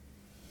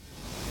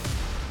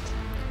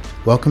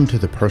Welcome to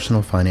the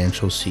Personal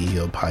Financial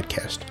CEO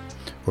Podcast,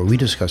 where we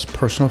discuss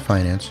personal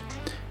finance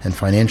and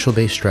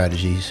financial-based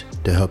strategies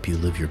to help you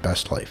live your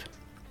best life.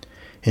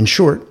 In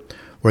short,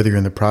 whether you're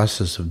in the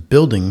process of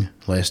building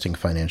lasting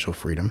financial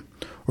freedom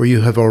or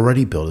you have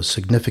already built a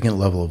significant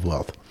level of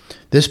wealth,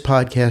 this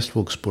podcast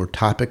will explore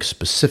topics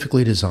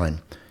specifically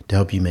designed to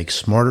help you make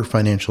smarter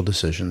financial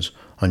decisions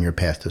on your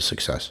path to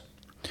success.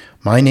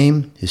 My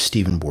name is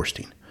Stephen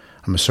Borstein.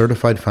 I'm a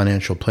certified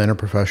financial planner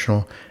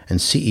professional and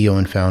CEO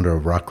and founder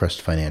of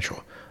Rockcrest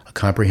Financial, a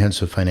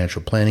comprehensive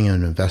financial planning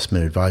and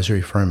investment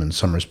advisory firm in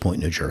Somers Point,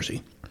 New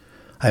Jersey.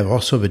 I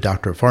also have a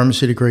Doctor of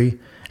Pharmacy degree,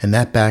 and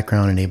that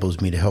background enables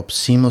me to help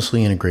seamlessly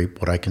integrate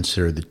what I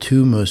consider the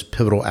two most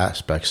pivotal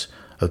aspects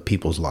of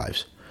people's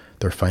lives,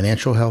 their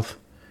financial health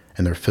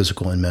and their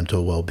physical and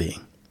mental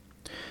well-being.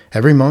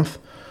 Every month,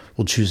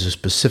 we'll choose a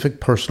specific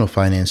personal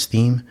finance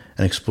theme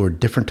and explore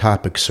different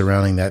topics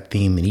surrounding that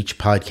theme in each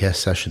podcast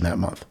session that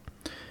month.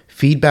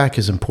 Feedback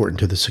is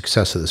important to the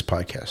success of this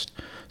podcast,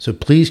 so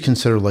please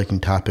consider liking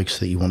topics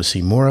that you want to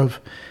see more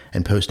of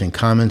and posting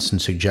comments and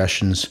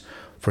suggestions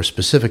for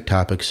specific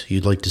topics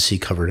you'd like to see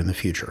covered in the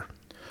future.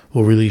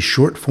 We'll release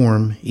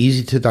short-form,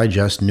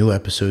 easy-to-digest new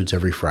episodes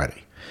every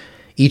Friday.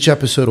 Each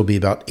episode will be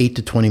about 8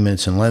 to 20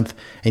 minutes in length,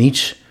 and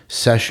each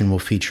session will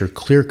feature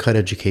clear-cut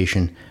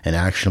education and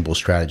actionable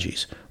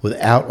strategies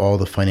without all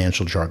the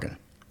financial jargon.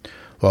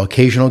 While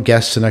occasional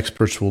guests and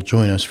experts will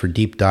join us for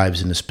deep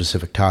dives into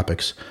specific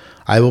topics,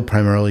 I will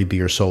primarily be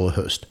your solo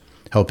host,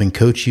 helping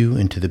coach you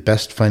into the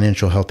best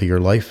financial health of your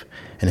life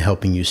and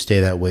helping you stay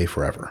that way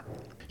forever.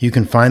 You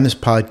can find this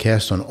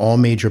podcast on all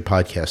major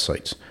podcast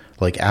sites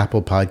like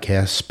Apple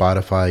Podcasts,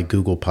 Spotify,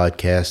 Google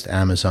Podcasts,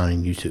 Amazon,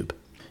 and YouTube.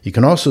 You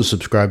can also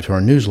subscribe to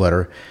our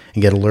newsletter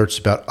and get alerts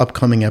about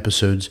upcoming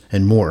episodes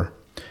and more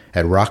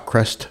at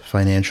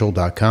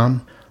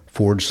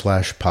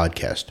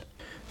rockcrestfinancial.com/podcast.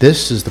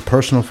 This is the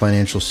Personal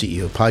Financial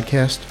CEO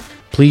Podcast.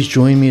 Please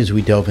join me as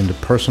we delve into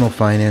personal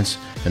finance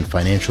and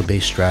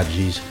financial-based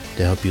strategies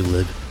to help you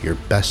live your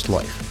best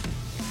life.